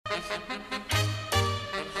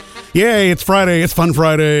Yay, it's Friday. It's Fun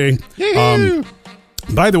Friday.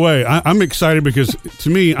 By the way, I'm excited because to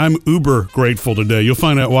me, I'm uber grateful today. You'll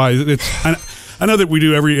find out why. I know that we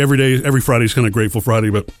do every day, every Friday is kind of Grateful Friday,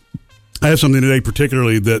 but I have something today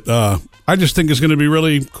particularly that I just think is going to be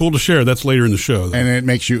really cool to share. That's later in the show, though. And it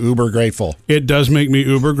makes you uber grateful. It does make me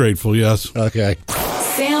uber grateful, yes. Okay.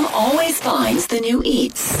 Sam always finds the new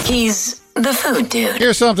eats. He's the food dude.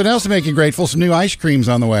 Here's something else to make you grateful. Some new ice creams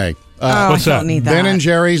on the way. What's I that? don't need that. Ben and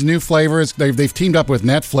Jerry's new flavors. They've teamed up with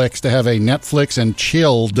Netflix to have a Netflix and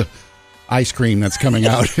chilled ice cream that's coming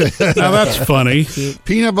out. Now that's funny.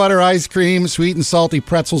 Peanut butter ice cream, sweet and salty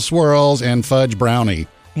pretzel swirls, and fudge brownie.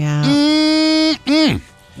 Yeah.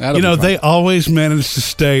 That'll You know, be fun. they always manage to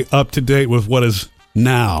stay up to date with what is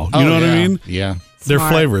now. You know what I mean? Yeah. Their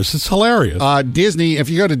Smart. flavors. It's hilarious. Disney, if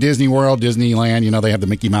you go to Disney World, Disneyland, you know, they have the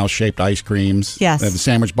Mickey Mouse shaped ice creams. Yes. They have the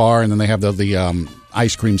sandwich bar, and then they have the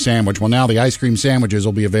ice cream sandwich. Well, now the ice cream sandwiches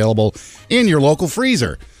will be available in your local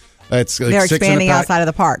freezer. It's like They're 6 in a expanding pack. outside of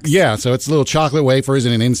the parks. Yeah, so it's little chocolate wafers,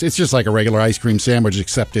 and it's just like a regular ice cream sandwich,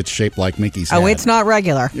 except it's shaped like Mickey's Oh, head. it's not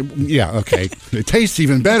regular. Yeah, okay. It tastes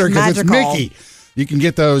even better because it's magical. Mickey. You can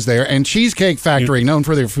get those there. And Cheesecake Factory, known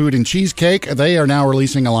for their food and cheesecake, they are now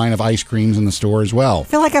releasing a line of ice creams in the store as well. I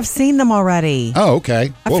feel like I've seen them already. Oh,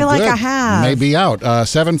 okay. I feel like I have. May be out.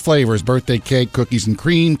 7 flavors: birthday cake, cookies and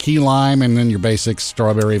cream, key lime, and then your basic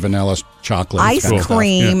strawberry, vanilla, chocolate. Ice kind of stuff.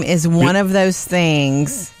 cream is one of those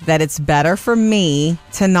things that it's better for me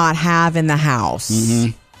to not have in the house.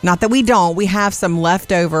 Mm-hmm. Not that we don't. We have some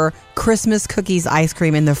leftover Christmas cookies ice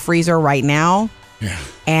cream in the freezer right now. Yeah.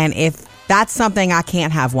 And if that's something I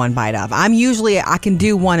can't have one bite of. I can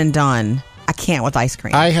do one and done. I can't with ice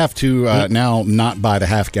cream. I have to now not buy the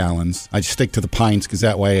half gallons. I just stick to the pints because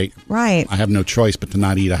that way right. I have no choice but to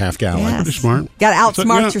not eat a half gallon. Yes. Pretty smart. Got to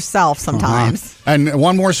outsmart yeah. yourself sometimes. And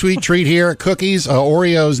one more sweet treat here: cookies.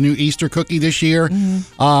 Oreo's new Easter cookie this year.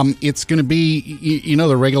 Mm-hmm. It's going to be, you know,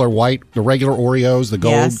 the regular Oreos, the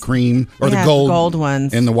gold Yes. cream, or Yeah, the gold, the gold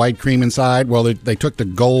ones. and the white cream inside. Well, they took the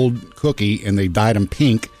gold cookie and they dyed them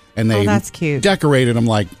pink, and they that's cute. decorated them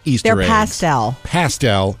like Easter They're eggs.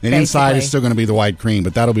 Pastel, and inside Basically. is still going to be the white cream,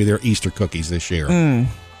 but that'll be their Easter cookies this year.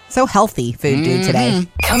 So healthy food dude today.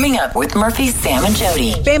 Coming up with Murphy, Sam, and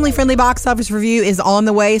Jody. Family-friendly box office review is on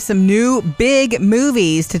the way. Some new big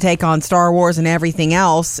movies to take on Star Wars and everything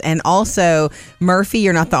else. And also, Murphy,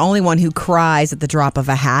 you're not the only one who cries at the drop of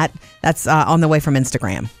a hat. That's on the way from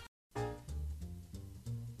Instagram.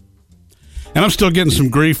 And I'm still getting some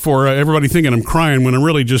grief for everybody thinking I'm crying when I'm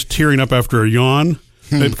really just tearing up after a yawn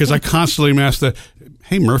because I constantly am asked that,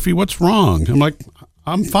 hey, Murphy, what's wrong? I'm like,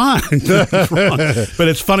 I'm fine. What's wrong? But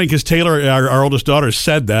it's funny because Taylor, our oldest daughter,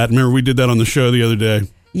 said that. Remember, we did that on the show the other day.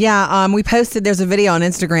 Yeah, we posted, there's a video on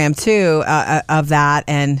Instagram, too, of that.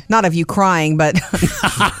 And not of you crying, but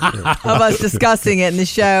of us discussing it in the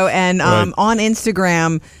show. And Right. on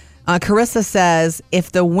Instagram, Carissa says,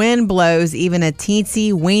 if the wind blows even a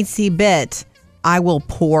teensy weensy bit, I will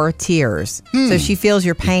pour tears. So she feels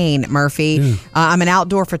your pain, Murphy. I'm an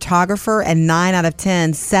outdoor photographer, and 9 out of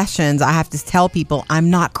 10 sessions, I have to tell people I'm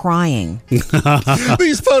not crying. These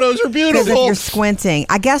photos are Because if beautiful. you're squinting,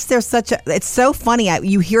 I guess there's it's so funny.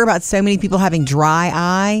 You hear about so many people having dry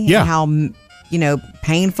eye Yeah. and how,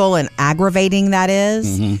 painful and aggravating that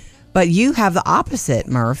is. But you have the opposite,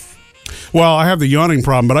 Murph. Well, I have the yawning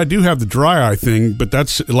problem, but I do have the dry eye thing. But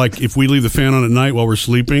that's like if we leave the fan on at night while we're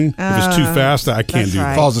sleeping. If it's too fast, I can't that's do right.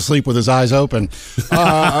 that. Falls asleep with his eyes open.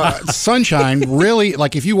 Sunshine, really,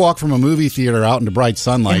 like if you walk from a movie theater out into bright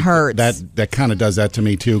sunlight, It hurts. That kind of does that to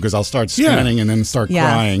me too, because I'll start squinting and then start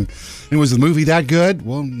Yeah. crying. And was the movie that good?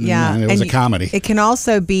 Well, Yeah, it was and a comedy. It can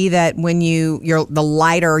also be that when the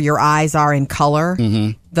lighter your eyes are in color,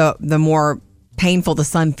 the more painful the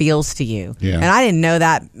sun feels to you. Yeah. And I didn't know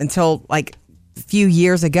that until like a few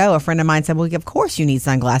years ago. A friend of mine said, "Well, of course you need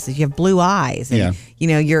sunglasses. You have blue eyes, and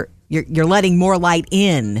you're letting more light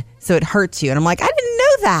in, so it hurts you." And I'm like, I didn't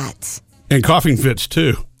know that. And coughing fits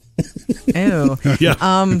too. Ew.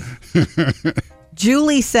 Yeah.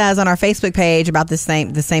 Julie says on our Facebook page about the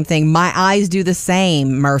same thing. My eyes do the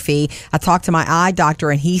same, Murphy. I talked to my eye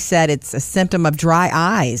doctor and he said it's a symptom of dry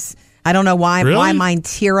eyes. I don't know why Really? mine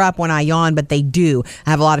tear up when I yawn, but they do. I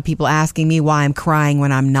have a lot of people asking me why I'm crying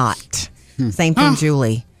when I'm not. Same thing,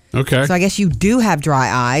 Julie. Okay. So I guess you do have dry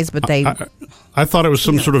eyes, but they... I thought it was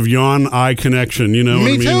some sort of yawn-eye connection, you know what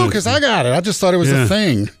I Me mean? too, because I got it. I just thought it was Yeah. a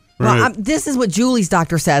thing. Right. Well, this is what Julie's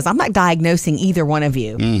doctor says. I'm not diagnosing either one of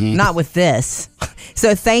you. Not with this.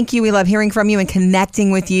 So thank you. We love hearing from you and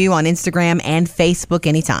connecting with you on Instagram and Facebook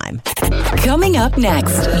anytime. Coming up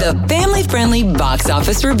next, the family-friendly box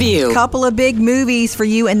office review. Couple of big movies for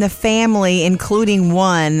you and the family, including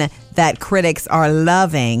one that critics are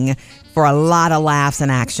loving for a lot of laughs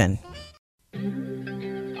and action.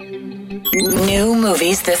 New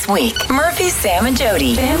movies this week. Murphy, Sam, and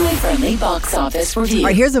Jody. Family-friendly box office review. All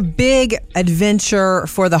right, here's a big adventure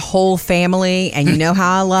for the whole family, and you know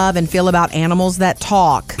how I love and feel about animals that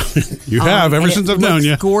talk. You have ever since I've known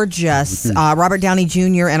you. Gorgeous. Robert Downey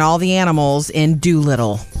Jr. and all the animals in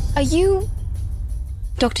Dolittle. Are you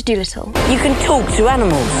Dr. Dolittle? You can talk to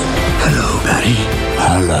animals. Hello, Betty.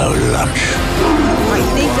 Hello, lunch. Right,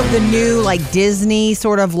 think of the new Disney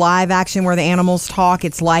sort of live action where the animals talk.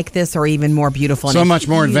 It's like this or even more beautiful. So much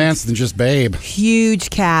more advanced than just Babe. Huge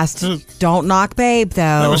cast. Don't knock Babe, though.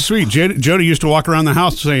 That was sweet. Jody used to walk around the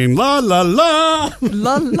house saying, la, la, la.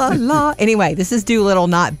 La, la, la. Anyway, this is Dolittle,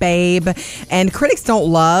 not Babe. And critics don't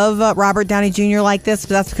love Robert Downey Jr. like this,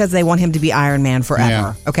 but that's because they want him to be Iron Man forever.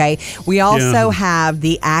 Yeah. Okay? We also have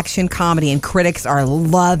the action comedy, and critics are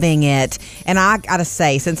loving it. And I got to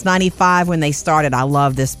say, since 95 when they started, I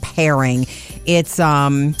love this pairing. It's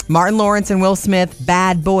Martin Lawrence and Will Smith,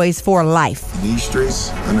 Bad Boys for Life. These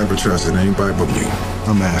streets, I never trusted anybody but me.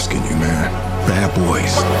 I'm asking you, man. Bad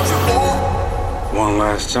Boys. One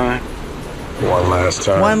last time. One last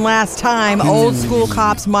time. One last time, old school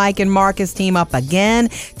cops Mike and Marcus team up again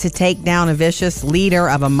to take down a vicious leader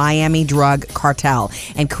of a Miami drug cartel.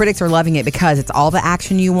 And critics are loving it because it's all the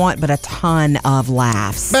action you want, but a ton of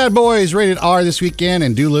laughs. Bad Boys rated R this weekend,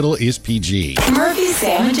 and Dolittle is PG. Murphy,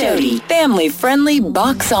 Sam, and Jody. Family-friendly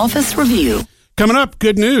box office review. Coming up,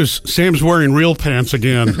 good news. Sam's wearing real pants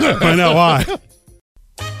again. I know why.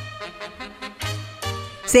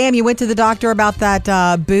 Sam, you went to the doctor about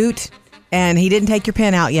that boot, and he didn't take your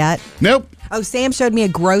pin out yet. Nope. Oh, Sam showed me a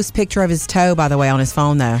gross picture of his toe, by the way, on his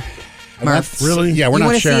phone, though. Murph. Really? Yeah, we're You not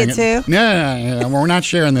wanna see sharing it too? No, we're not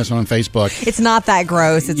sharing this on Facebook. It's not that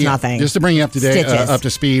gross. It's nothing. Just to bring you up to date, Stitches. up to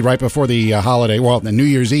speed, right before the holiday, well, the New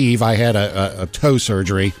Year's Eve, I had a toe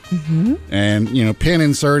surgery, and pin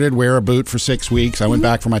inserted, wear a boot for 6 weeks. I went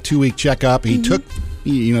back for my 2-week checkup. He took,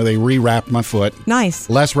 they rewrapped my foot. Nice.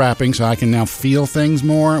 Less wrapping, so I can now feel things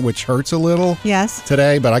more, which hurts a little. Yes.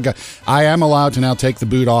 Today, but I am allowed to now take the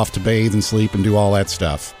boot off to bathe and sleep and do all that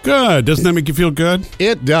stuff. Good. Doesn't that make you feel good?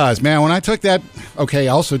 It does, man. When I took that,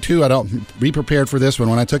 also too, I don't be prepared for this one.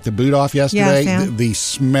 When I took the boot off yesterday, Sam. the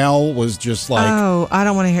smell was just like. Oh, I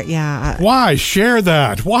don't want to hear. Yeah. Why? Share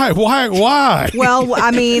that. Why? Well, I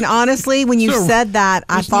mean, honestly, when you said that,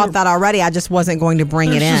 I thought that already. I just wasn't going to bring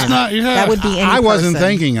it It's just in. not- yeah. That would be any I wasn't person.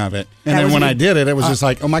 thinking of it, and That then was when me. I did it, it was just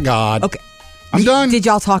like, oh my god. Okay. I'm done. Did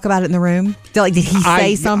y'all talk about it in the room? Did he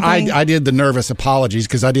say something? I did the nervous apologies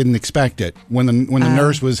because I didn't expect it. When the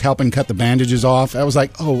nurse was helping cut the bandages off, I was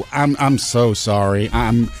like, "Oh, I'm so sorry."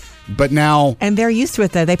 But now, and they're used to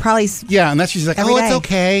it, though. They probably. yeah, and that's she's like, Every "Oh, day. it's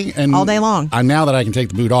okay," and All day long. Now that I can take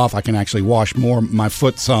the boot off, I can actually wash my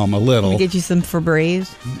foot some a little. Let me get you some Febreze.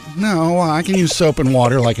 No, I can use soap and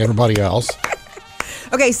water like everybody else.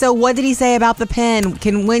 Okay, so what did he say about the pen?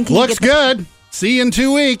 When can Looks you get the good. See you in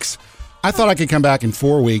 2 weeks. I thought I could come back in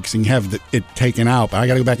 4 weeks and have it taken out, but I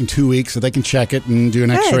got to go back in 2 weeks so they can check it and do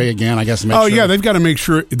an X-ray again. I guess. To make Oh sure. yeah, they've got to make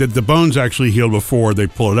sure that the bone's actually healed before they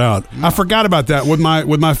pull it out. I forgot about that with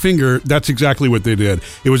my finger. That's exactly what they did.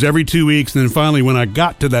 It was every 2 weeks, and then finally, when I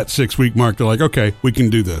got to that 6 week mark, they're like, "Okay, we can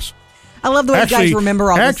do this." I love the way you guys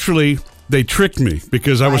remember all this. Actually, they tricked me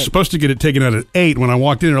because I was Right. supposed to get it taken out at 8. When I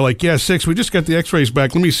walked in, they're like, "Yeah, 6. We just got the X-rays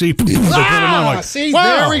back. Let me see." They put them on. I'm like, see,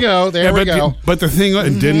 there we go. There we go. But the thing,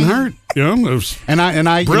 it didn't hurt. It was And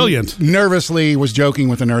I brilliant. nervously was joking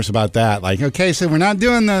with the nurse about that. Like, okay, so we're not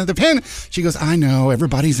doing the pin. She goes, I know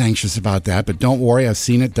everybody's anxious about that, but don't worry. I've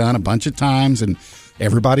seen it done a bunch of times, and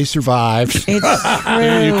everybody survived. It's true.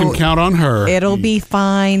 You can count on her. It'll be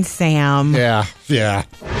fine, Sam. Yeah.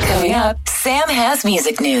 Coming up, Sam has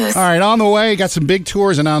music news. All right, on the way, got some big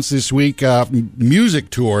tours announced this week. Music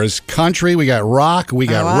tours, country, we got rock, we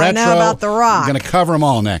got Oh, I retro. know about the rock. We're going to cover them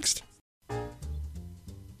all next.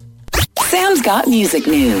 Sam's got music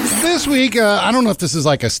news. This week, I don't know if this is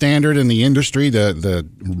like a standard in the industry, the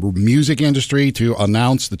music industry, to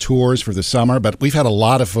announce the tours for the summer, but we've had a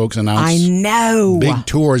lot of folks announce I know. big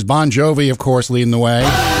tours. Bon Jovi, of course, leading the way.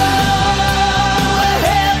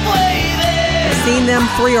 I've seen them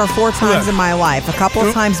 3 or 4 times in my life. A couple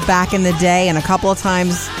of times back in the day, and a couple of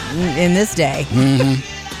times in this day.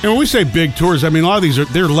 And when we say big tours, I mean a lot of these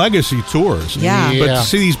they're legacy tours. Yeah. But to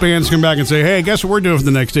see these bands come back and say, "Hey, guess what we're doing for the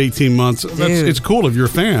next 18 months?" It's cool if you're a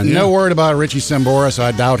fan. No yeah. word about Richie Sambora, so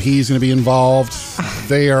I doubt he's going to be involved.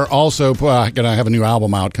 They are also going to have a new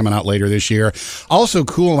album out coming out later this year. Also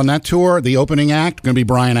cool on that tour, the opening act going to be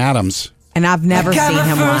Bryan Adams. And I've never seen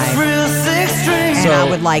him live. And I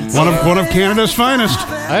would like to. One of Canada's finest.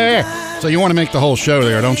 Hey, so you want to make the whole show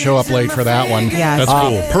there. Don't show up late for that one. Yes. That's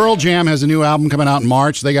cool. Pearl Jam has a new album coming out in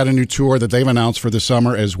March. They got a new tour that they've announced for the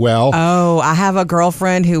summer as well. Oh, I have a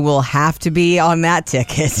girlfriend who will have to be on that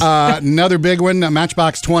ticket. Another big one,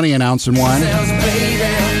 Matchbox 20 announcing one.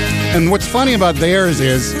 And what's funny about theirs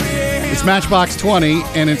is it's Matchbox 20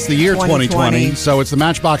 and it's the year 2020. So it's the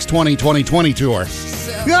Matchbox 2020 tour.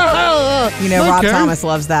 You know, Rob Thomas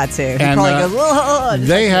loves that too. He And, probably goes, "Ugh."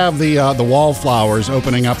 They have the Wallflowers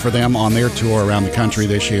opening up for them on their tour around the country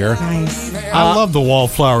this year. Nice. I love the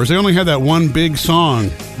Wallflowers. They only had that one big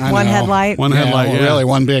song. I One know. headlight. One headlight, well, yeah. really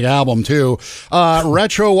one big album too.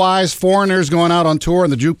 Retro-wise, Foreigners going out on tour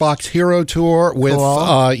on the Jukebox Hero Tour with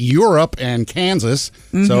Cool. Europe and Kansas.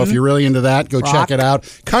 So if you're really into that, go check it out.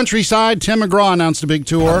 Countryside, Tim McGraw announced a big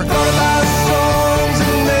tour.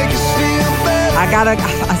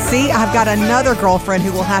 I've got another girlfriend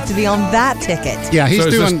who will have to be on that ticket. Yeah, he's So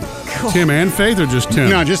is doing. this Tim and Faith or just Tim?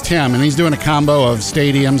 No, just Tim, and he's doing a combo of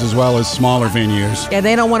stadiums as well as smaller venues. Yeah,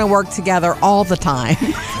 they don't want to work together all the time.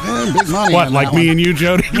 Big money. What, on like that me one. and you,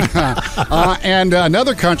 Jody? And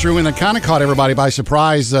another country one that kind of caught everybody by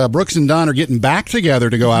surprise. Brooks and Dunn are getting back together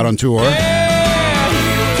to go out on tour.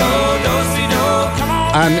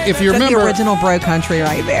 And if you That's remember, the original bro country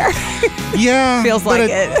right there. yeah, Feels but like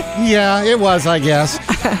it. Yeah, it was, I guess.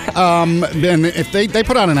 And if they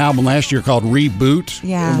put out an album last year called Reboot,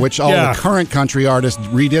 Yeah. which all Yeah. the current country artists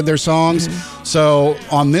redid their songs. So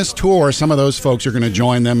on this tour, some of those folks are going to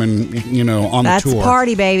join them, and on That's the tour.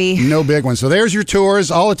 party, baby. No big one. So there's your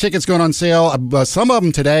tours. All the tickets going on sale. Some of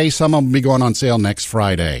them today. Some of them be going on sale next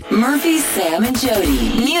Friday. Murphy, Sam, and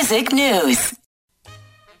Jody. Music news.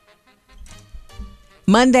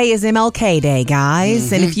 Monday is MLK Day,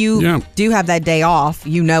 guys. And if you do have that day off,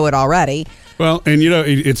 you know it already. Well, and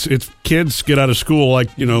it's kids get out of school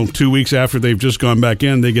 2 weeks after they've just gone back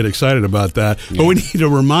in. They get excited about that, but we need to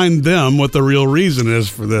remind them what the real reason is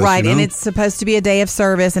for this. Right, and it's supposed to be a day of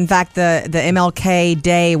service. In fact, the MLK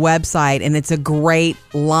Day website, and it's a great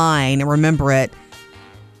line. Remember it.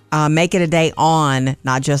 Make it a day on,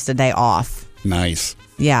 not just a day off. Nice.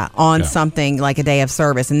 Yeah, on something like a day of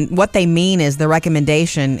service. And what they mean is the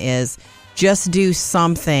recommendation is just do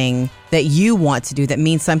something that you want to do that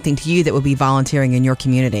means something to you that would be volunteering in your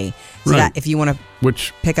community. So that if you want to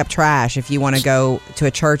pick up trash, if you want to go to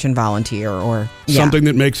a church and volunteer or something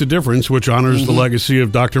that makes a difference, which honors the legacy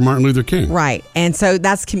of Dr. Martin Luther King. Right. And so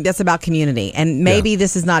that's about community. And maybe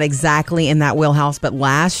this is not exactly in that wheelhouse, but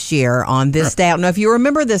last year on this day, I don't know if you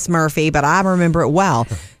remember this, Murphy, but I remember it well.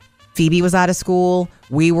 Phoebe was out of school.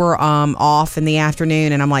 We were off in the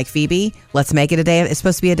afternoon, and I'm like, Phoebe, let's make it a day. It's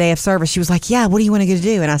supposed to be a day of service. She was like, yeah, what do you want to go to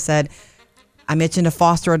do? And I said, I'm itching to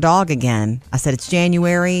foster a dog again. I said, it's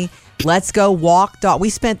January. Let's go walk dog. We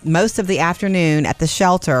spent most of the afternoon at the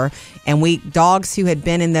shelter, and dogs who had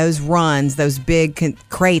been in those runs, those big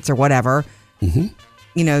crates or whatever,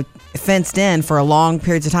 fenced in for a long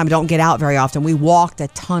periods of time, don't get out very often. We walked a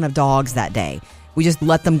ton of dogs that day. We just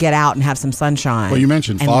let them get out and have some sunshine. Well, you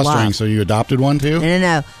mentioned and fostering, love. so you adopted one too?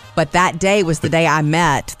 No. But that day was the day I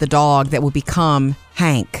met the dog that would become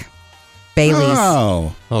Hank. Bailey's.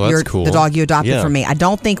 Oh, that's cool. The dog you adopted from me. I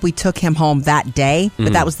don't think we took him home that day,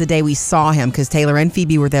 but that was the day we saw him because Taylor and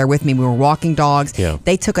Phoebe were there with me. We were walking dogs. Yeah.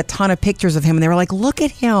 They took a ton of pictures of him and they were like, look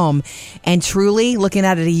at him. And truly, looking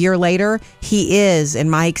at it a year later, he is, in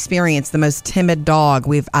my experience, the most timid dog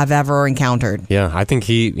I've ever encountered. Yeah, I think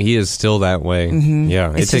he is still that way.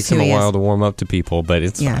 Yeah, It's it takes just who him a he while is. to warm up to people, but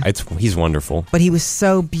he's wonderful. But he was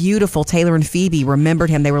so beautiful. Taylor and Phoebe remembered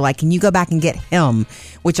him. They were like, can you go back and get him?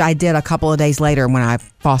 Which I did a couple of days later when I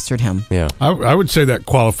fostered him. Yeah. I would say that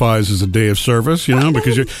qualifies as a day of service,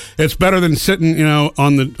 because it's better than sitting,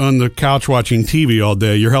 on the couch watching TV all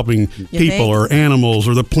day. You're helping people think? or animals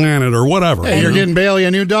or the planet or whatever. hey, you're getting Bailey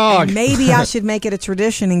a new dog. And maybe I should make it a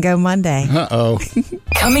tradition and go Monday. Uh-oh.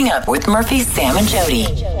 Coming up with Murphy, Sam, and Jody.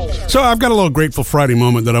 So I've got a little Grateful Friday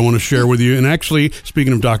moment that I want to share with you. And actually,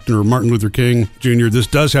 speaking of Dr. Martin Luther King Jr., this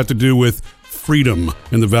does have to do with freedom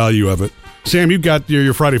and the value of it. Sam, you've got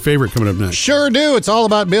your Friday favorite coming up next. Sure do. It's all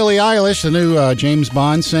about Billie Eilish, the new James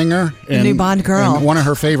Bond singer. The new Bond girl. And one of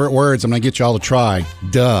her favorite words, I'm going to get you all to try.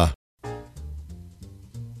 Duh.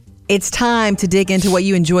 It's time to dig into what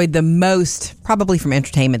you enjoyed the most, probably from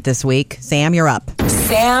entertainment this week. Sam, you're up.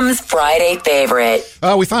 Sam's Friday favorite.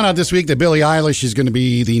 We found out this week that Billie Eilish is going to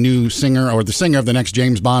be the new singer or the singer of the next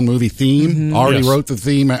James Bond movie theme. Already Yes. wrote the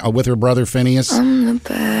theme with her brother Phineas.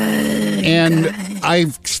 And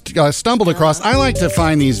I've stumbled across. I like to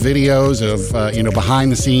find these videos of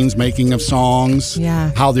behind the scenes making of songs.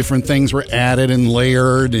 Yeah. How different things were added and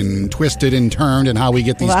layered and twisted and turned, and how we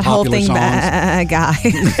get these that popular whole thing, songs. Guy.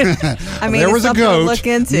 I mean, there was a goat. To look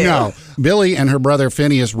into. No. Billy and her brother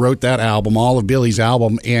Phineas wrote that album, all of Billy's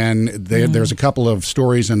album, and there's a couple of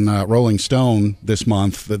stories in Rolling Stone this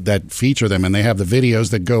month that feature them, and they have the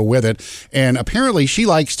videos that go with it. And apparently she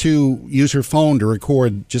likes to use her phone to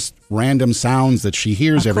record just random sounds that she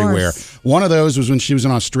hears everywhere. One of those was when she was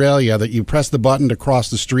in Australia, that you press the button to cross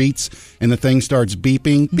the streets, and the thing starts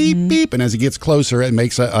beeping, beep, beep, and as it gets closer, it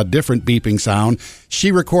makes a different beeping sound.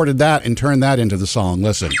 She recorded that and turned that into the song.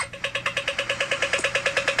 Listen.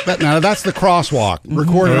 Now, that's the crosswalk,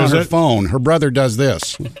 recorded on her phone. Her brother does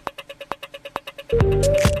this.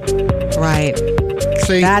 Right.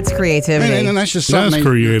 See? That's creativity. And that's just something That's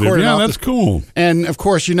creative. Yeah, that's cool. And, of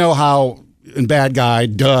course, you know how in Bad Guy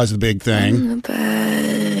does the big thing. I'm a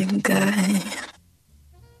bad guy.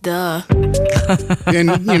 Duh. And,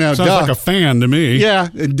 Sounds like a fan to me. Yeah,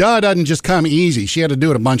 duh doesn't just come easy. She had to do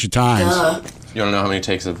it a bunch of times. Duh. You want to know how many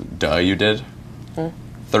takes of duh you did?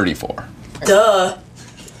 34. Duh.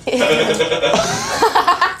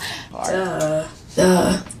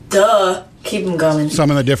 Duh. Keep them going. Some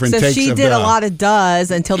of the different takes of So she did a lot of does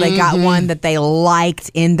until they got one that they liked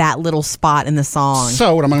in that little spot in the song.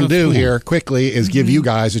 So what I'm going to do here quickly is give you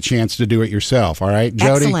guys a chance to do it yourself. All right,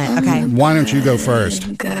 Jody? Excellent. Okay. Why don't you go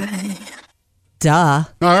first? Duh. All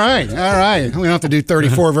right. We don't have to do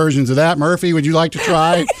 34 versions of that. Murphy, would you like to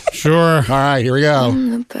try? Sure. All right, here we go.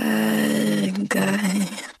 I'm a bad guy.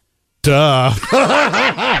 Duh.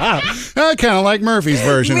 I kind of like Murphy's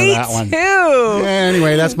version of that one. Me too.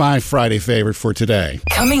 Anyway, that's my Friday favorite for today.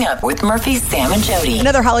 Coming up with Murphy, Sam, and Jody.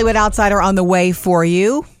 Another Hollywood Outsider on the way for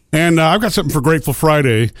you. And I've got something for Grateful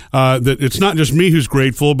Friday. That it's not just me who's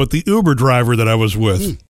grateful, but the Uber driver that I was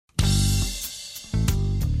with.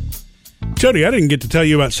 Jody, I didn't get to tell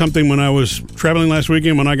you about something when I was traveling last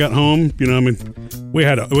weekend when I got home. We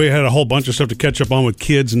had a whole bunch of stuff to catch up on with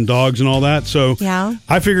kids and dogs and all that. So yeah.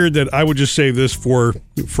 I figured that I would just save this for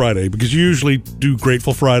Friday because you usually do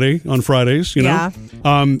Grateful Friday on Fridays, Yeah.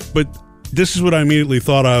 But this is what I immediately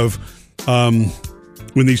thought of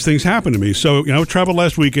when these things happen to me. So, I traveled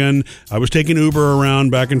last weekend. I was taking Uber around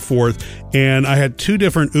back and forth, and I had two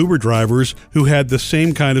different Uber drivers who had the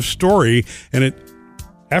same kind of story. And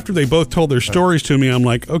after they both told their stories to me, I'm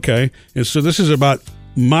like, okay. And so this is about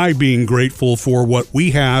my being grateful for what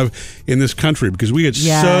we have in this country, because we get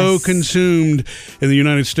so consumed in the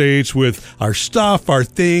United States with our stuff, our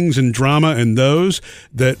things, and drama and those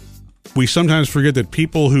that we sometimes forget that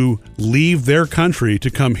people who leave their country to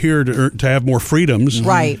come here to have more freedoms,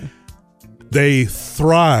 right? They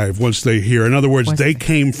thrive once they hear. In other words, they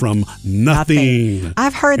came from nothing.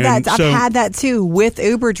 I've heard that. I've had that too with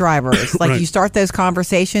Uber drivers. Like you start those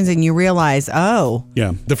conversations and you realize, oh.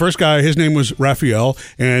 Yeah. The first guy, his name was Raphael,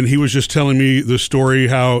 and he was just telling me the story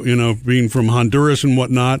how, being from Honduras and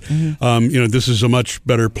whatnot, this is a much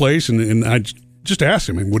better place. And I just asked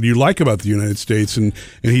him, what do you like about the United States? And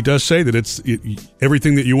he does say that it's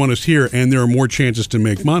everything that you want is here, and there are more chances to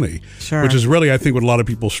make money, which is really, I think, what a lot of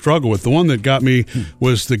people struggle with. The one that got me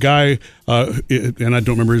was the guy, and I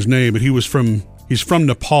don't remember his name, but he's from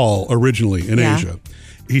Nepal originally in Asia.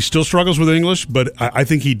 He still struggles with English, but I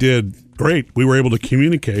think he did great. We were able to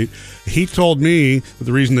communicate. He told me that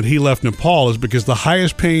the reason that he left Nepal is because the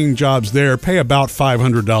highest paying jobs there pay about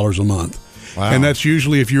 $500 a month. Wow. And that's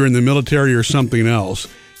usually if you're in the military or something else.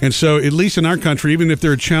 And so, at least in our country, even if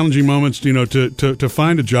there are challenging moments, to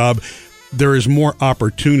find a job, there is more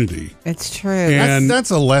opportunity. It's true. And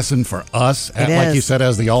that's a lesson for us, like you said,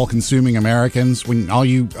 as the all-consuming Americans. When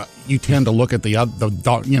you tend to look at I'm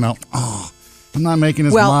not making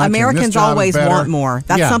as much. Well, Americans always want more.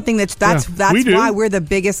 That's something that's why we're the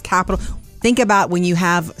biggest capital. Think about when you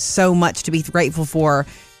have so much to be grateful for,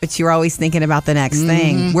 but you're always thinking about the next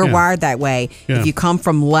thing. We're wired that way. Yeah. If you come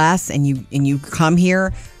from less and you come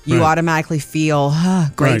here, you automatically feel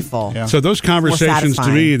grateful. Right. Yeah. So those conversations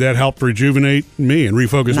to me, that helped rejuvenate me and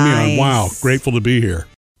refocus me on, wow, grateful to be here.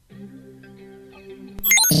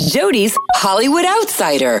 Jody's Hollywood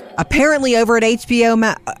Outsider. Apparently over at HBO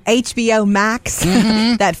Max,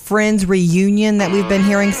 that Friends reunion that we've been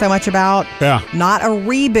hearing so much about. Yeah. Not a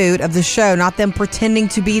reboot of the show, not them pretending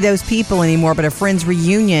to be those people anymore, but a Friends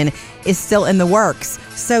reunion is still in the works.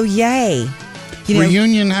 So yay.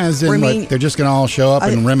 Reunion as in what, they're just going to all show up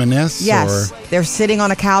and reminisce? Yes. Or? They're sitting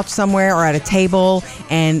on a couch somewhere or at a table,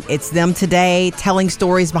 and it's them today telling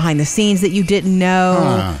stories behind the scenes that you didn't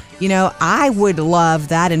know. I would love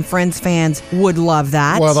that, and Friends fans would love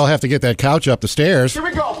that. Well, they'll have to get that couch up the stairs. Here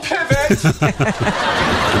we go, pivot.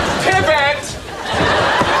 Pivot!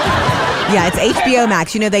 Yeah, it's HBO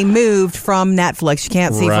Max. You know, they moved from Netflix. You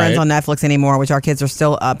can't see Friends on Netflix anymore, which our kids are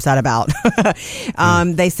still upset about.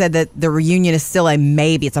 They said that the reunion is still a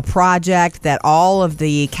maybe. It's a project that all of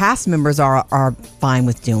the cast members are fine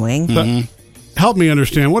with doing. Mm-hmm. Help me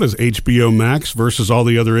understand, what is HBO Max versus all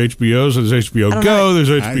the other HBOs? There's HBO Go, there's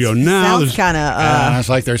HBO Now. Sounds kind of it's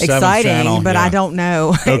like their exciting, channel, but I don't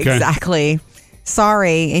know exactly.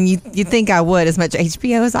 Sorry, and you'd think I would as much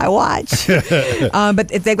HBO as I watch. But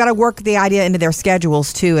they've got to work the idea into their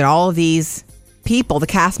schedules, too, and all of these people, the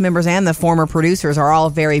cast members and the former producers, are all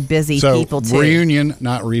very busy people, too. Reunion,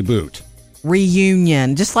 not reboot.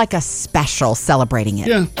 Reunion, just like a special celebrating it.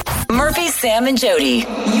 Yeah. Murphy, Sam, and Jody,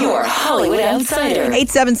 your Hollywood Outsider.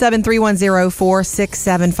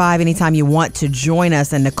 877-310-4675 anytime you want to join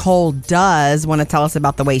us. And Nicole does want to tell us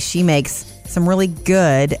about the way she makes some really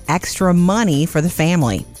good extra money for the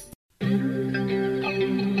family.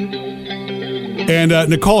 And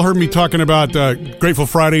Nicole heard me talking about Grateful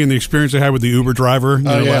Friday and the experience I had with the Uber driver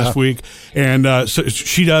last week. And so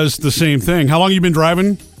she does the same thing. How long have you been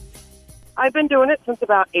driving? I've been doing it since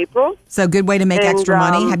about April. So good way to make extra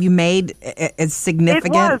money. Have you made it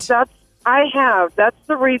significant? It was. I have. That's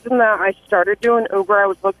the reason that I started doing Uber. I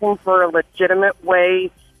was looking for a legitimate way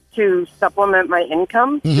to supplement my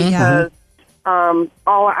income because all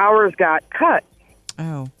hours got cut.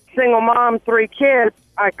 Oh. Single mom, 3 kids.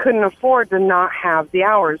 I couldn't afford to not have the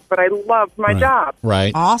hours, but I loved my job.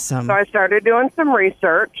 Right. Awesome. So I started doing some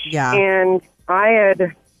research. Yeah. And I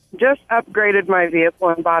had just upgraded my vehicle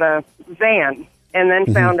and bought a van, and then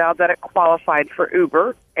found out that it qualified for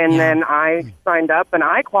Uber. And then I signed up and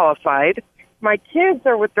I qualified. My kids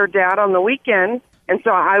are with their dad on the weekend, and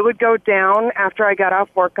so I would go down after I got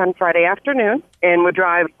off work on Friday afternoon and would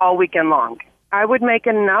drive all weekend long. I would make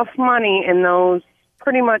enough money in those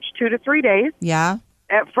pretty much 2 to 3 days. Yeah.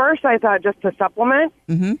 At first, I thought just to supplement,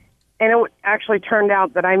 and it actually turned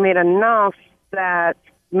out that I made enough that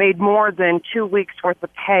made more than 2 weeks worth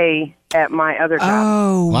of pay at my other job.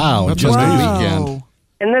 Oh, wow. Just a weekend.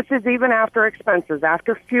 And this is even after expenses,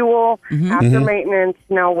 after fuel, after maintenance,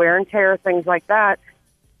 wear and tear, things like that.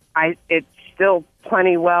 It's still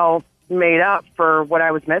plenty well made up for what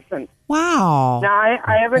I was missing. Wow. Now,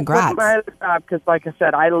 I haven't quit my other job because, like I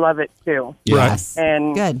said, I love it too. Yes.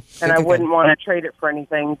 And good. And I wouldn't want to trade it for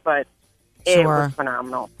anything, but it was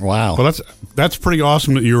phenomenal. Wow. Well, that's pretty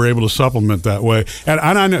awesome that you were able to supplement that way. And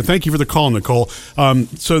I know, thank you for the call, Nicole.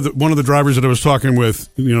 So one of the drivers that I was talking with,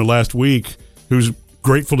 last week, who's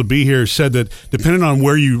grateful to be here, said that depending on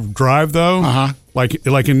where you drive, though,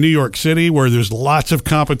 like in New York City, where there's lots of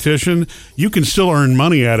competition, you can still earn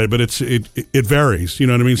money at it, but it varies. You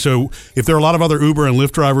know what I mean? So if there are a lot of other Uber and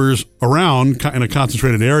Lyft drivers around in a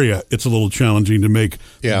concentrated area, it's a little challenging to make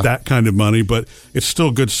that kind of money, but it's still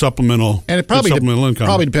good supplemental. And it probably income.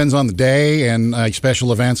 Probably depends on the day and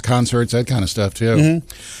special events, concerts, that kind of stuff too.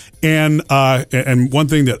 And one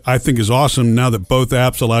thing that I think is awesome now that both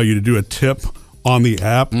apps allow you to do a tip on the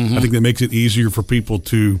app, I think that makes it easier for people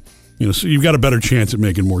to. So you've got a better chance at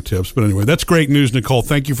making more tips. But anyway, that's great news, Nicole.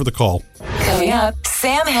 Thank you for the call. Coming up,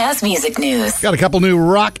 Sam has music news. Got a couple new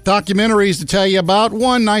rock documentaries to tell you about.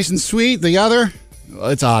 One nice and sweet. The other,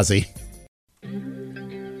 it's Ozzy.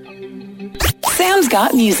 Sam's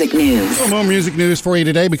got music news. Well, more music news for you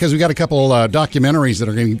today because we got a couple documentaries that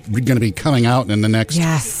are going to be coming out in the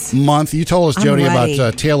next month. You told us, Jody,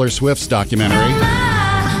 about Taylor Swift's documentary.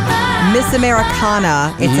 Miss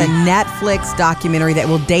Americana. It's a Netflix documentary that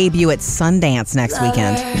will debut at Sundance next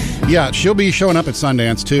weekend. Yeah, she'll be showing up at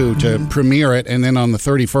Sundance, too, to premiere it. And then on the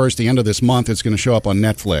 31st, the end of this month, it's going to show up on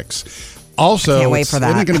Netflix. Also, can't wait for that.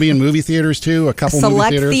 Isn't it going to be in movie theaters, too? A couple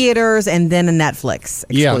Select movie theaters and then a Netflix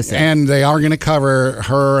exclusive. Yeah, and they are going to cover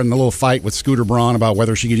her and the little fight with Scooter Braun about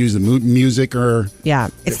whether she could use the music or... Yeah,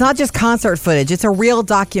 it's not just concert footage. It's a real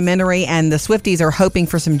documentary, and the Swifties are hoping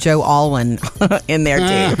for some Joe Alwyn in there,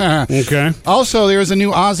 too. Okay. Also, there's a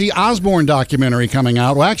new Ozzy Osbourne documentary coming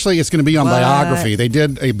out. Well, actually, it's going to be on Biography. They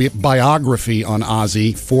did a biography on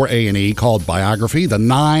Ozzy for A&E called Biography, The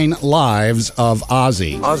 9 Lives of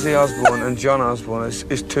Ozzy. Ozzy Osbourne and John Osbourne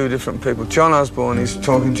is two different people. John Osbourne is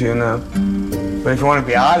talking to you now, but if you want to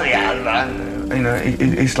be Ozzy Osbourne,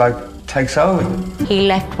 it's like takes over. He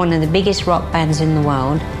left one of the biggest rock bands in the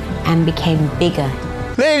world and became bigger.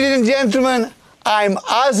 Ladies and gentlemen, I'm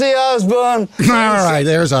Ozzy Osbourne. All right,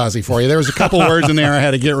 there's Ozzy for you. There was a couple words in there I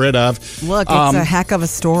had to get rid of. Look, it's a heck of a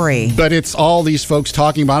story. But it's all these folks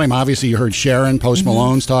talking about him. Obviously, you heard Sharon, Post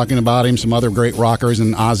Malone's talking about him, some other great rockers,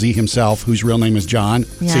 and Ozzy himself, whose real name is John.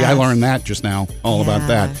 Yes. See, I learned that just now, all about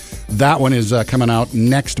that. That one is coming out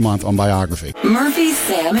next month on Biography. Murphy,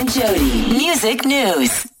 Sam, and Jody. Music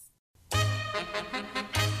news.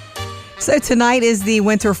 So tonight is the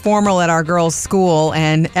winter formal at our girls' school,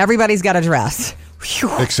 and everybody's got a dress.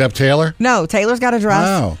 Whew. Except Taylor? No, Taylor's got a dress.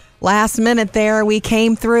 Oh. Last minute there, we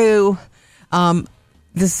came through. This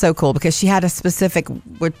is so cool because she had a specific...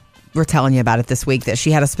 We're telling you about it this week, that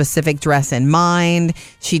she had a specific dress in mind.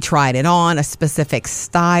 She tried it on, a specific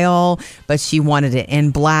style, but she wanted it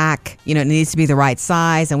in black. You know, it needs to be the right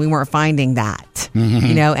size, and we weren't finding that.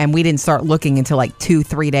 You know, and we didn't start looking until like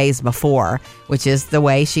 2-3 days before, which is the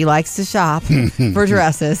way she likes to shop for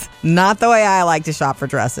dresses. Not the way I like to shop for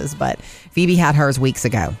dresses, but Phoebe had hers weeks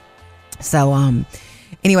ago. So,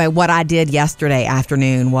 anyway, what I did yesterday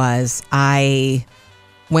afternoon was I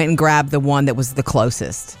went and grabbed the one that was the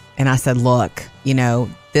closest. And I said, look, you know,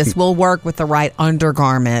 this will work with the right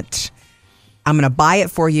undergarment. I'm going to buy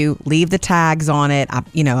it for you. Leave the tags on it. I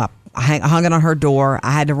hung it on her door.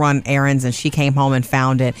 I had to run errands, and she came home and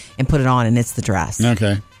found it and put it on, and it's the dress.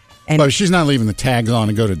 Okay. And but she's not leaving the tags on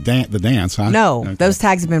to go to the dance, huh? No, Okay. those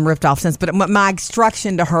tags have been ripped off since. But my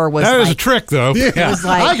instruction to her was That is like, a trick, though. Yeah, it was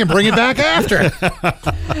like, I can bring it back after.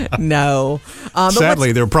 no. But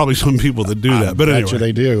Sadly, there are probably some people that do that. But I anyway. bet you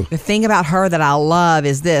they do. the thing about her that I love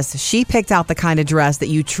is this. She picked out the kind of dress that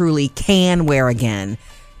you truly can wear again.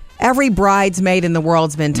 Every bridesmaid in the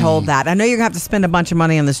world's been told that. I know you're going to have to spend a bunch of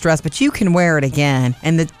money on this dress, but you can wear it again.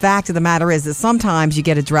 And the fact of the matter is that sometimes you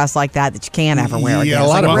get a dress like that you can't ever wear again. Yeah, a It's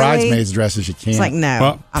lot like, of really? bridesmaids dresses you can't. It's like, no.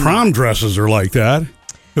 Well, I'm prom not. dresses are like that.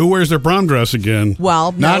 Who wears their prom dress again?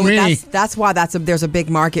 Well, Not no, me. that's why there's a big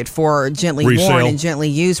market for gently Resale. worn and gently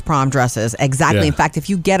used prom dresses. Exactly. Yeah. In fact, if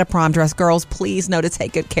you get a prom dress, girls, please know to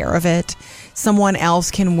take good care of it. Someone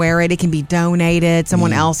else can wear it. It can be donated.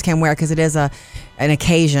 Someone else can wear it because it is an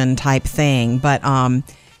occasion type thing. But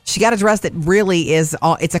she got a dress that really is,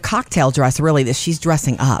 it's a cocktail dress, really, that she's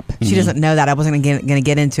dressing up. She doesn't know that. I wasn't going to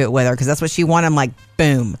get into it with her because that's what she wanted. I'm like,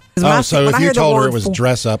 boom. 'Cause when Oh, I- so when if I you hear the told her word it was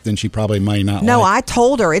dress up, then she probably might not No, like I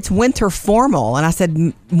told her it's winter formal. And I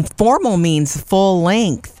said, formal means full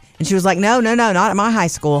length. And she was like, no, not at my high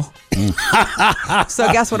school.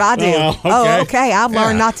 So guess what I do? Oh, okay. I've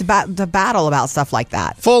learned not to battle about stuff like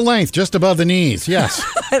that. Full length, just above the knees. Yes.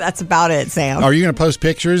 That's about it, Sam. Are you going to post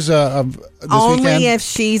pictures of this Only weekend? if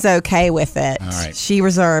she's okay with it. All right. She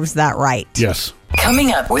reserves that right. Yes.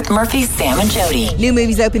 Coming up with Murphy, Sam, and Jody. New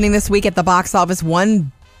movies opening this week at the box office.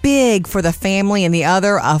 One big for the family and the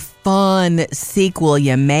other a fun sequel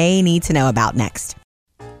you may need to know about next.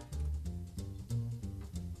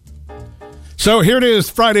 So here it is,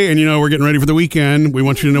 Friday, and we're getting ready for the weekend. We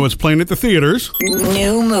want you to know what's playing at the theaters.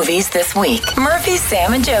 New movies this week. Murphy,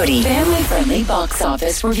 Sam, and Jody. Family-friendly box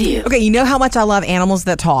office review. Okay, you know how much I love animals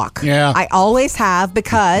that talk. Yeah. I always have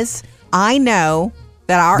because I know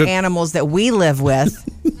that our animals that we live with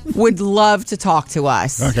would love to talk to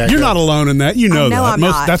us. Okay. You're not alone in that. You know know that. I'm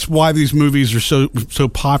not. That's why these movies are so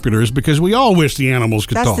popular, is because we all wish the animals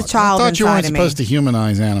could That's talk. the I child thought you inside weren't of me. supposed to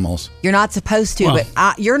humanize animals. You're not supposed to, Well.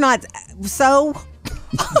 but you're not. So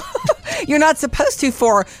you're not supposed to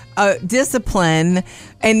for discipline.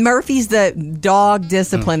 And Murphy's the dog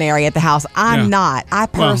disciplinary at the house. I'm Yeah. not. I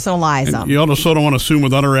personalize And them. you also don't want to assume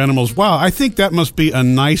with other animals, wow, I think that must be a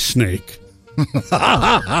nice snake.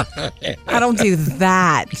 I don't do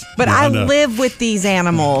that. But I no. live with these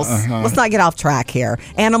animals. Let's not get off track here.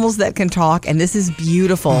 Animals that can talk, and this is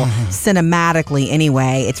beautiful cinematically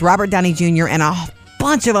anyway. It's Robert Downey Jr. and a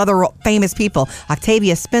bunch of other famous people.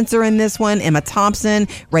 Octavia Spencer in this one, Emma Thompson,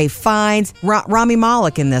 Ray Fiennes, Rami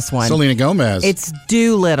Malek in this one. Selena Gomez. It's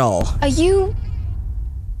Doolittle. Are you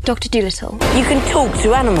Dr. Doolittle? You can talk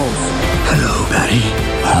to animals. Hello, Betty.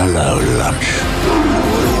 Hello, lunch.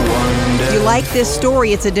 If you like this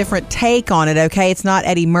story, it's a different take on it, okay? It's not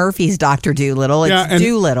Eddie Murphy's Dr. Doolittle. It's Yeah, and-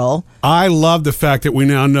 Doolittle. I love the fact that we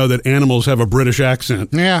now know that animals have a British accent.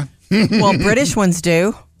 Yeah. Well, British ones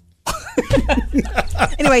do.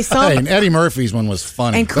 Anyway, Hey, and Eddie Murphy's one was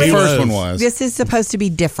funny. And The critics- first one was. This is supposed to be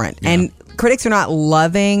different. And critics are not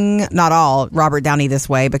loving, not all, Robert Downey this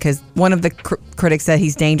way because one of the critics said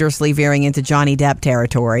he's dangerously veering into Johnny Depp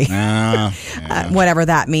territory. Whatever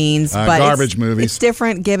that means. But garbage movies. It's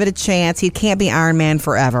different. Give it a chance. He can't be Iron Man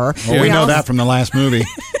forever. Well, we know that from the last movie.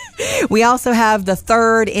 We also have the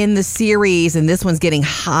third in the series, and this one's getting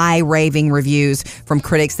high raving reviews from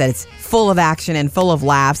critics that it's full of action and full of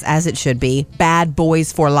laughs, as it should be. Bad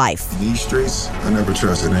Boys for Life. These streets, I never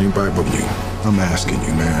trusted anybody but me. I'm asking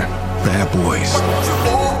you, man. Bad Boys.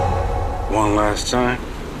 One last time.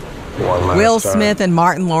 Will Smith and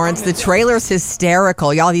Martin Lawrence. The trailer's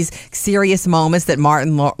hysterical. Y'all, these serious moments that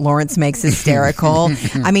Martin Lawrence makes hysterical.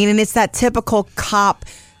 I mean, and it's that typical cop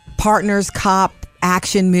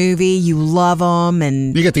action movie. You love them,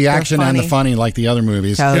 and you get the action and the funny like the other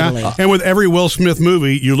movies. Totally. Yeah. And with every Will Smith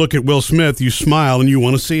movie, you look at Will Smith, you smile, and you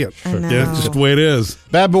want to see it. I know. Yeah, it's just the way it is.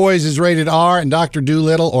 Bad Boys is rated R, and Dr.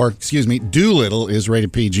 Doolittle is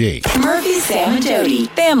rated PG. Murphy, Sam, and Jody,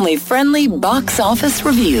 family-friendly box office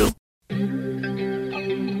review.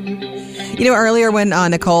 You know, earlier when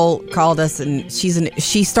Nicole called us, and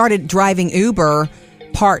she started driving Uber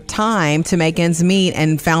part-time to make ends meet,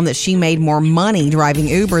 and found that she made more money driving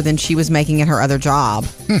Uber than she was making at her other job.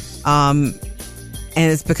 And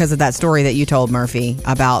it's because of that story that you told, Murphy,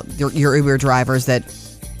 about your Uber drivers that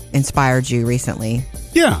inspired you recently.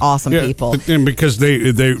 Yeah. Awesome people. And because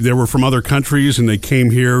they were from other countries, and they came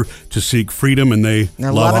here to seek freedom, and they're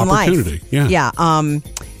love opportunity. Life. Yeah.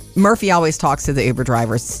 Murphy always talks to the Uber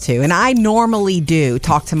drivers too, and I normally do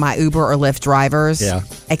talk to my Uber or Lyft drivers. Yeah.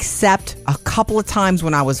 Except a couple of times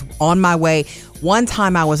when I was on my way. One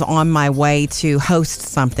time I was on my way to host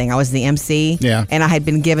something. I was the MC. Yeah. And I had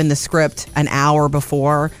been given the script an hour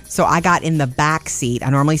before, so I got in the back seat. I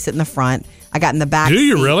normally sit in the front. I got in the back. Do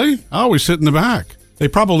you seat. really? I always sit in the back. They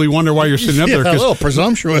probably wonder why you're sitting up there. A little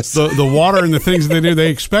presumptuous. The water and the things they do, they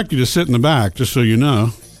expect you to sit in the back, just so you know.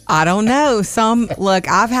 I don't know. Look,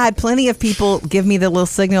 I've had plenty of people give me the little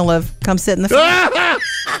signal of come sit in the front.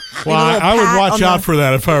 Well, I would watch out for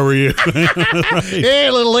that if I were you. Right.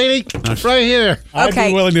 Hey, little lady, right here. I'd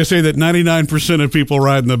be willing to say that 99% of people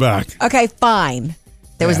ride in the back. Okay, fine.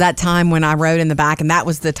 There was that time when I rode in the back, and that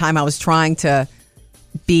was the time I was trying to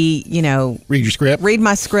read your script, read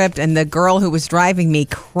my script, and the girl who was driving me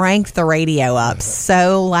cranked the radio up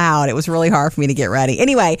so loud it was really hard for me to get ready.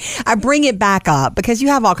 Anyway, I bring it back up because you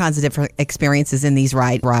have all kinds of different experiences in these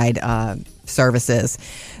ride services,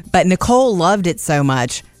 but Nicole loved it so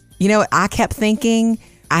much. I kept thinking,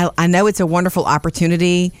 I know it's a wonderful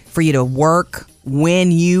opportunity for you to work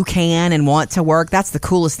when you can and want to work. That's the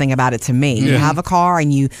coolest thing about it to me. You have a car,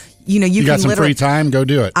 and you got some free time, go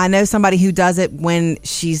do it. I know somebody who does it when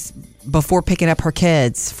before picking up her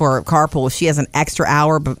kids for carpool. If she has an extra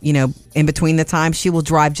hour, in between the time, she will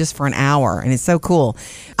drive just for an hour, and it's so cool.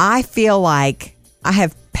 I feel like I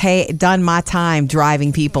have done my time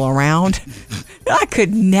driving people around. I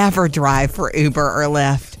could never drive for Uber or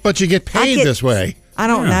Lyft. But you get paid this way. I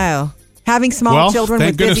don't know. Having small children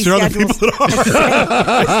with busy schedules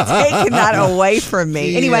has taken that away from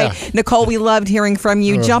me. Anyway, Nicole, we loved hearing from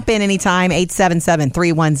you. Jump in anytime,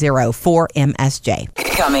 877-310-4MSJ.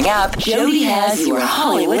 Coming up, Jody has your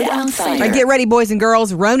Hollywood Outsider. All right, get ready, boys and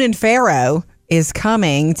girls. Ronan Farrow is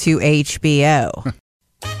coming to HBO.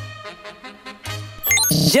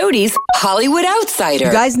 Jody's Hollywood Outsider.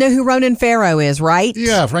 You guys know who Ronan Farrow is, right?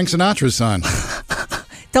 Yeah, Frank Sinatra's son.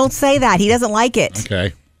 Don't say that. He doesn't like it.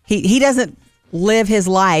 Okay. He doesn't live his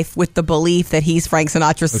life with the belief that he's Frank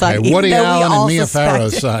Sinatra's son. Okay, Woody Allen and Mia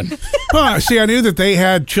Farrow's son. Well, see, I knew that they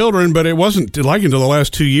had children, but it wasn't like until the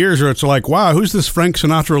last 2 years where it's like, wow, who's this Frank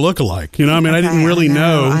Sinatra lookalike? I didn't really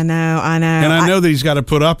know. I know. And I know that he's got to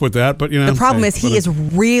put up with that, but the problem is he is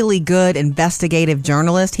really good investigative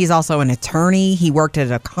journalist. He's also an attorney. He worked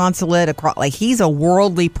at a consulate. He's a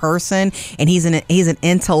worldly person, and he's an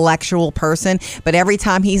intellectual person. But every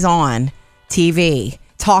time he's on TV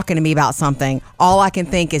talking to me about something, all I can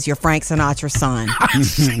think is you're Frank Sinatra's son.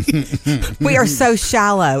 We are so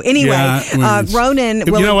shallow. Anyway, Ronan.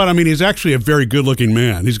 You know what? I mean, he's actually a very good-looking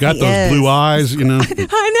man. He's got those blue eyes, I know.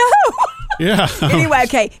 Yeah. Anyway,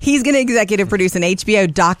 okay, he's going to executive produce an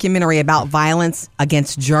HBO documentary about violence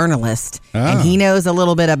against journalists, and he knows a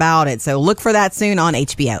little bit about it. So look for that soon on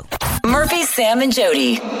HBO. Murphy, Sam, and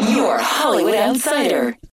Jody, your Hollywood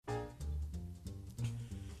Outsider.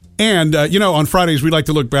 And, on Fridays, we like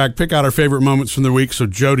to look back, pick out our favorite moments from the week, so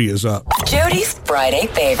Jody is up. Jody's Friday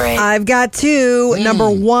favorite. I've got two. Number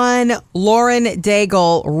one, Lauren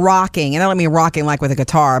Daigle rocking, and I don't mean rocking like with a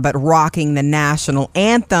guitar, but rocking the national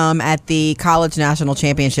anthem at the College National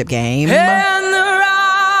Championship game. And the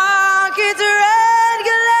rocket's red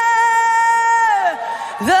glare,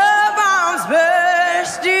 the bombs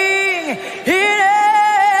bursting in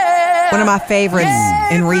air. One of my favorites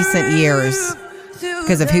in recent years.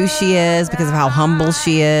 Because of who she is, because of how humble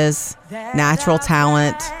she is, natural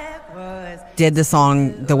talent. did the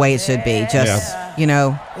song the way it should be. Just,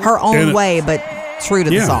 her own way, but true to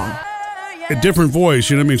the song. A different voice,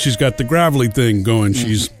 you know what I mean? She's got the gravelly thing going.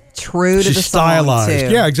 She's true to the stylized. song,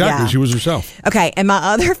 too. Yeah, exactly. Yeah. She was herself. Okay, and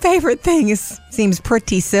my other favorite thing seems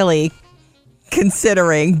pretty silly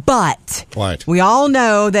considering, but what? We all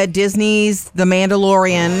know that Disney's The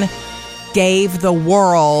Mandalorian gave the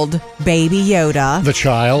world Baby Yoda. The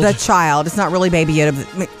child. It's not really Baby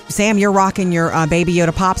Yoda. Sam, you're rocking your Baby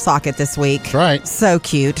Yoda pop socket this week. That's right. So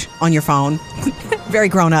cute on your phone. Very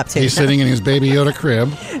grown up, too. He's sitting in his Baby Yoda crib.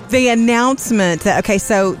 The announcement that,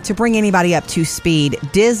 so to bring anybody up to speed,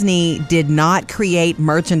 Disney did not create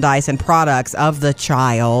merchandise and products of the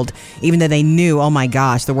child, even though they knew, oh my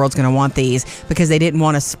gosh, the world's going to want these, because they didn't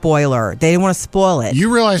want a spoiler. They didn't want to spoil it.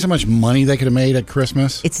 You realize how much money they could have made at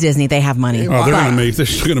Christmas? It's Disney. They have money. Oh, they're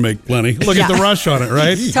still going to make plenty. Look at the rush on it,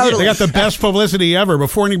 right? Totally. They got the best publicity ever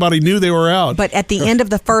before anybody knew they were out. But at the end of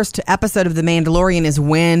the first episode of The Mandalorian is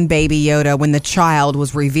when Baby Yoda, when the child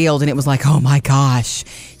was revealed, and it was like, oh my gosh.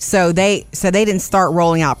 So they didn't start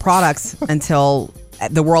rolling out products until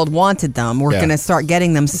the world wanted them. We're going to start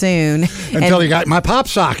getting them soon. Until you got my pop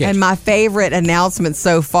socket. And my favorite announcement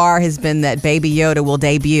so far has been that Baby Yoda will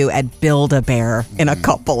debut at Build-A-Bear in a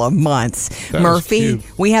couple of months. That Murphy,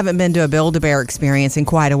 we haven't been to a Build-A-Bear experience in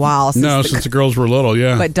quite a while. Since the girls were little,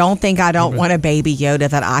 yeah. But don't think I don't want a Baby Yoda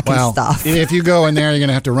that I can stuff. If you go in there, you're going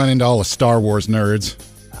to have to run into all the Star Wars nerds.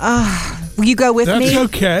 Will you go with me?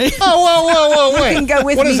 That's okay. Oh, whoa, wait. You can go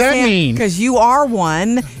with what me, does that mean? Because you are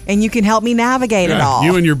one, and you can help me navigate it all.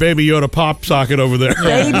 You and your Baby Yoda pop socket over there.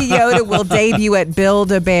 Baby Yoda will debut at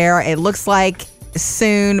Build-A-Bear. It looks like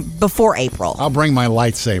soon, before April. I'll bring my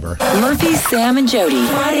lightsaber. Murphy, Sam, and Jody,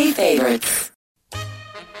 Friday favorites.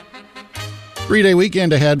 3-day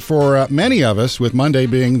weekend ahead for many of us, with Monday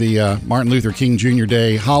being the Martin Luther King Jr.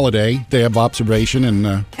 Day holiday, day of observation and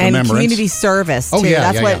remembrance. Community service, too.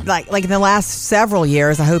 That's what, like in the last several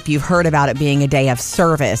years, I hope you've heard about it being a day of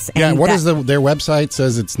service. And what is their website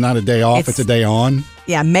says it's not a day off, it's a day on?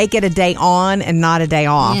 Yeah, make it a day on and not a day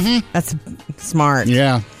off. Mm-hmm. That's smart.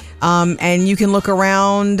 Yeah. And you can look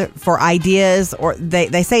around for ideas, or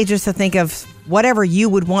they say just to think of whatever you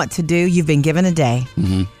would want to do. You've been given a day.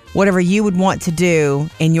 Mm-hmm. Whatever you would want to do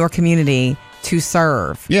in your community to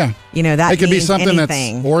serve. Yeah. That it could be something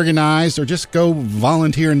anything. That's organized, or just go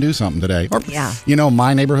volunteer and do something today. Or,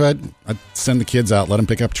 my neighborhood, I'd send the kids out, let them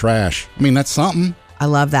pick up trash. I mean, that's something. I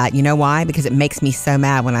love that. You know why? Because it makes me so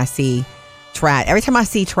mad when I see trash. Every time I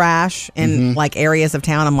see trash in like areas of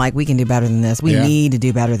town, I'm like, we can do better than this. We need to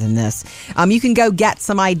do better than this. You can go get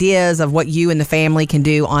some ideas of what you and the family can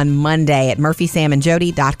do on Monday at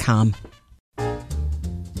murphysamandjody.com.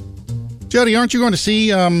 Jody, aren't you going to see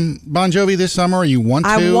Bon Jovi this summer, or you want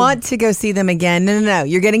to? I want to go see them again. No.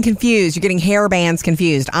 You're getting confused. You're getting hair bands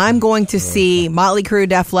confused. I'm going to see Motley Crue,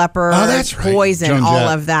 Def Leppard, Poison, Joan all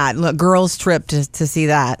Jett. of that. Look, girls' trip to see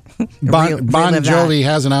that. Bon Jovi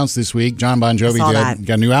has announced this week. John Bon Jovi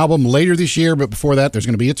got a new album later this year, but before that, there's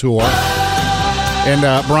going to be a tour.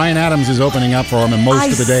 And Bryan Adams is opening up for him in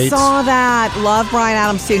most of the dates. I saw that. Love Bryan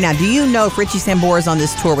Adams, too. Now, do you know if Richie Sambora is on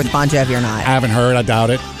this tour with Bon Jovi or not? I haven't heard. I doubt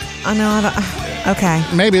it. I know. Okay.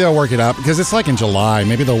 Maybe they'll work it out, because it's like in July.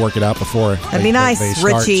 Maybe they'll work it out before That'd be nice, they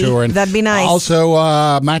start Richie. touring. That'd be nice.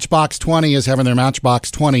 Also, Matchbox 20 is having their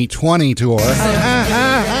Matchbox 2020 tour.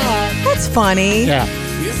 That's funny. Yeah.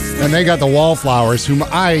 And they got the Wallflowers, whom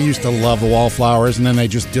I used to love the Wallflowers, and then they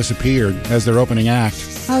just disappeared as their opening act.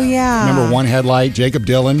 Oh, yeah. Remember One Headlight, Jacob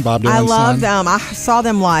Dylan, Bob Dylan's son? I love them. I saw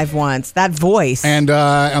them live once. That voice. And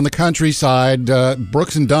on the country side,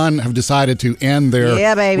 Brooks and Dunn have decided to end their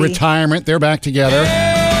retirement. They're back together.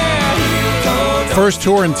 First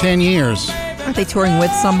tour in 10 years. Aren't they touring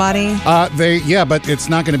with somebody? But it's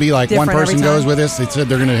not going to be like different one person goes with us. They said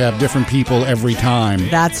they're going to have different people every time.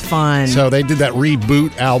 That's fun. So they did that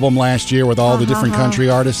Reboot album last year with all the different country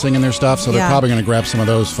artists singing their stuff. So they're probably going to grab some of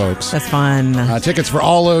those folks. That's fun. Tickets for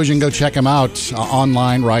all those, you can go check them out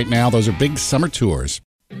online right now. Those are big summer tours.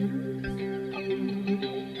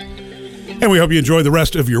 And we hope you enjoy the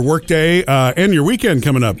rest of your workday and your weekend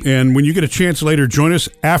coming up. And when you get a chance later, join us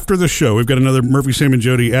after the show. We've got another Murphy, Sam, and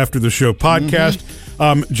Jody After the Show podcast.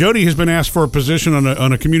 Jody has been asked for a position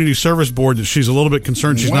on a community service board that she's a little bit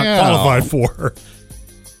concerned she's not qualified for.